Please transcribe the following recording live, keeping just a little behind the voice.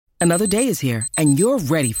Another day is here, and you're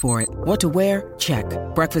ready for it. What to wear? Check.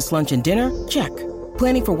 Breakfast, lunch, and dinner? Check.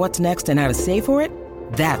 Planning for what's next and how to save for it?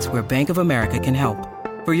 That's where Bank of America can help.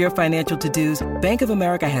 For your financial to-dos, Bank of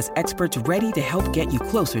America has experts ready to help get you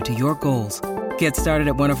closer to your goals. Get started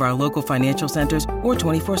at one of our local financial centers or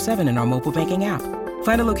 24/7 in our mobile banking app.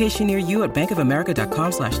 Find a location near you at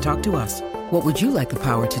bankofamerica.com/talktous. What would you like the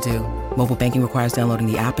power to do? Mobile banking requires downloading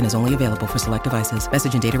the app and is only available for select devices.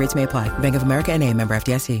 Message and data rates may apply. Bank of America N.A., member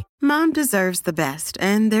FDIC. Mom deserves the best,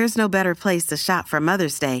 and there's no better place to shop for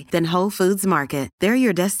Mother's Day than Whole Foods Market. They're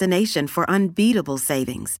your destination for unbeatable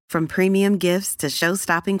savings, from premium gifts to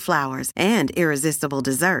show-stopping flowers and irresistible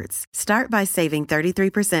desserts. Start by saving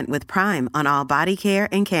 33% with Prime on all body care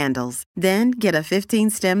and candles. Then get a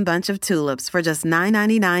 15-stem bunch of tulips for just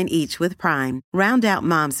 $9.99 each with Prime. Round out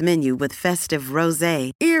Mom's menu with festive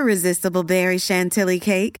rosé, irresistible berry chantilly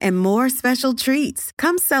cake, and more special treats.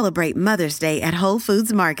 Come celebrate Mother's Day at Whole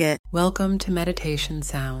Foods Market. Welcome to Meditation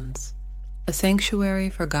Sounds, a sanctuary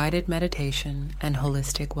for guided meditation and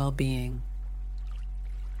holistic well-being.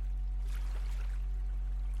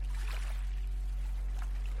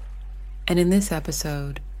 And in this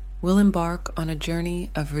episode, we'll embark on a journey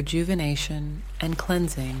of rejuvenation and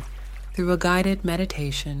cleansing through a guided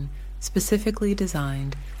meditation specifically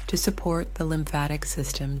designed to support the lymphatic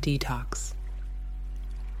system detox.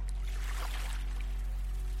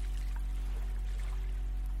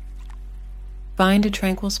 Find a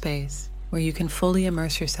tranquil space where you can fully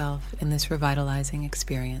immerse yourself in this revitalizing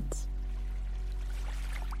experience.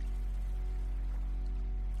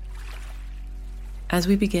 As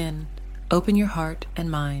we begin, open your heart and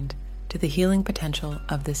mind to the healing potential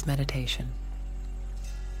of this meditation.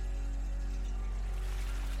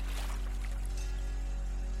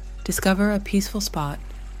 Discover a peaceful spot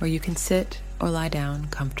where you can sit or lie down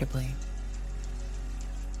comfortably.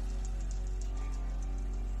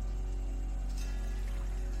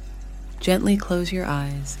 Gently close your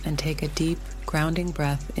eyes and take a deep, grounding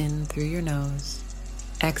breath in through your nose,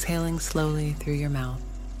 exhaling slowly through your mouth.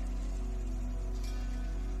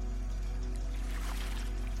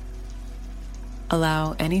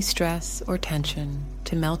 Allow any stress or tension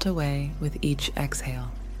to melt away with each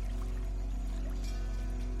exhale.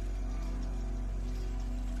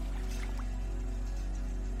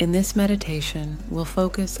 In this meditation, we'll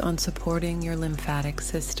focus on supporting your lymphatic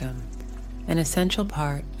system, an essential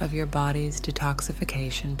part of your body's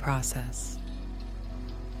detoxification process.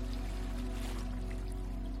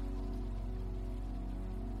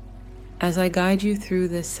 As I guide you through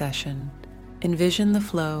this session, envision the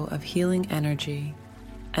flow of healing energy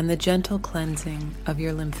and the gentle cleansing of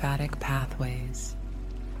your lymphatic pathways.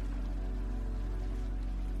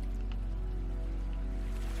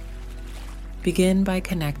 Begin by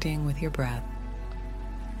connecting with your breath.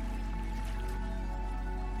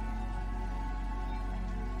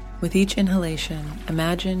 With each inhalation,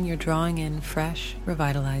 imagine you're drawing in fresh,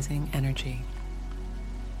 revitalizing energy.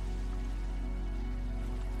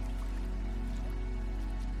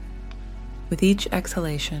 With each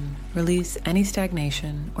exhalation, release any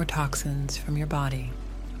stagnation or toxins from your body.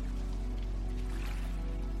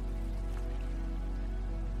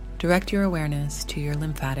 Direct your awareness to your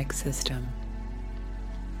lymphatic system.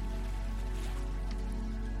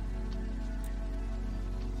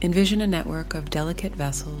 Envision a network of delicate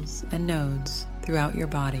vessels and nodes throughout your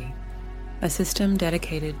body, a system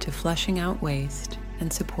dedicated to flushing out waste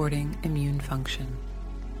and supporting immune function.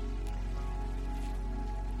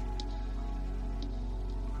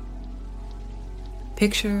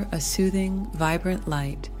 Picture a soothing, vibrant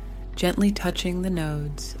light gently touching the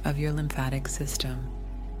nodes of your lymphatic system.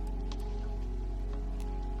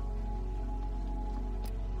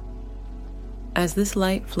 As this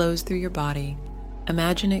light flows through your body,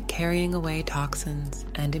 imagine it carrying away toxins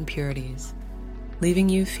and impurities, leaving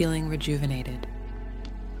you feeling rejuvenated.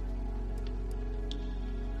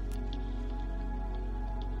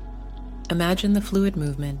 Imagine the fluid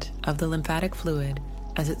movement of the lymphatic fluid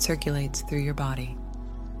as it circulates through your body.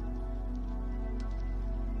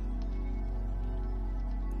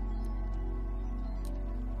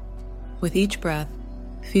 With each breath,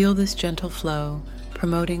 feel this gentle flow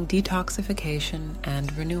promoting detoxification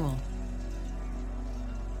and renewal.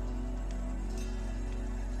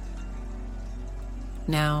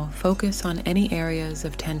 Now, focus on any areas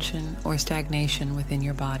of tension or stagnation within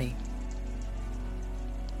your body.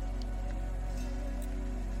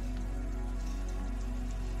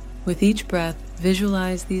 With each breath,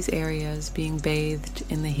 visualize these areas being bathed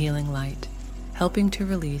in the healing light, helping to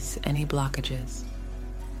release any blockages.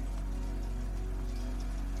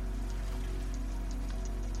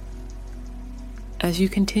 As you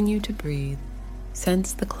continue to breathe,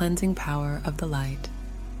 sense the cleansing power of the light,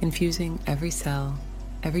 infusing every cell,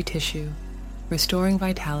 every tissue, restoring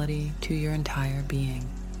vitality to your entire being.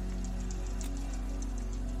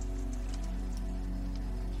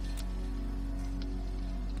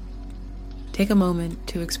 Take a moment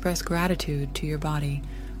to express gratitude to your body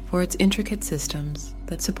for its intricate systems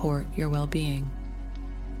that support your well-being.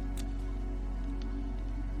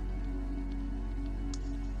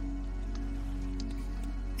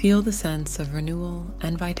 Feel the sense of renewal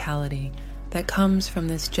and vitality that comes from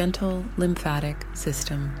this gentle lymphatic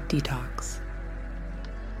system detox.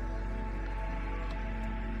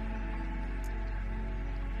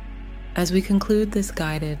 As we conclude this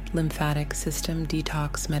guided lymphatic system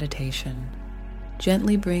detox meditation,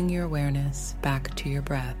 gently bring your awareness back to your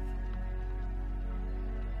breath.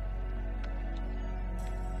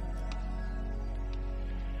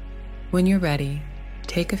 When you're ready,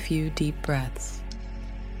 take a few deep breaths.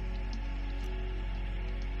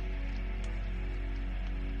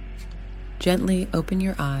 Gently open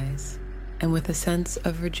your eyes, and with a sense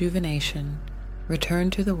of rejuvenation, return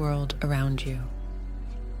to the world around you.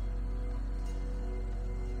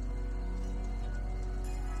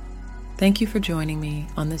 Thank you for joining me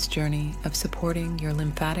on this journey of supporting your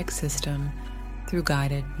lymphatic system through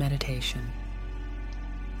guided meditation.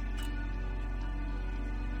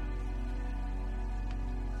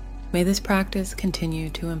 May this practice continue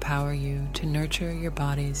to empower you to nurture your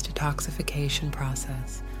body's detoxification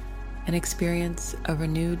process and experience a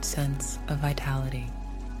renewed sense of vitality.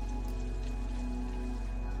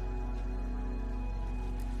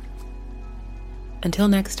 Until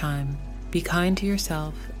next time, be kind to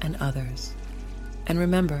yourself and others, and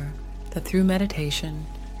remember that through meditation,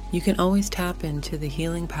 you can always tap into the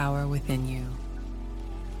healing power within you.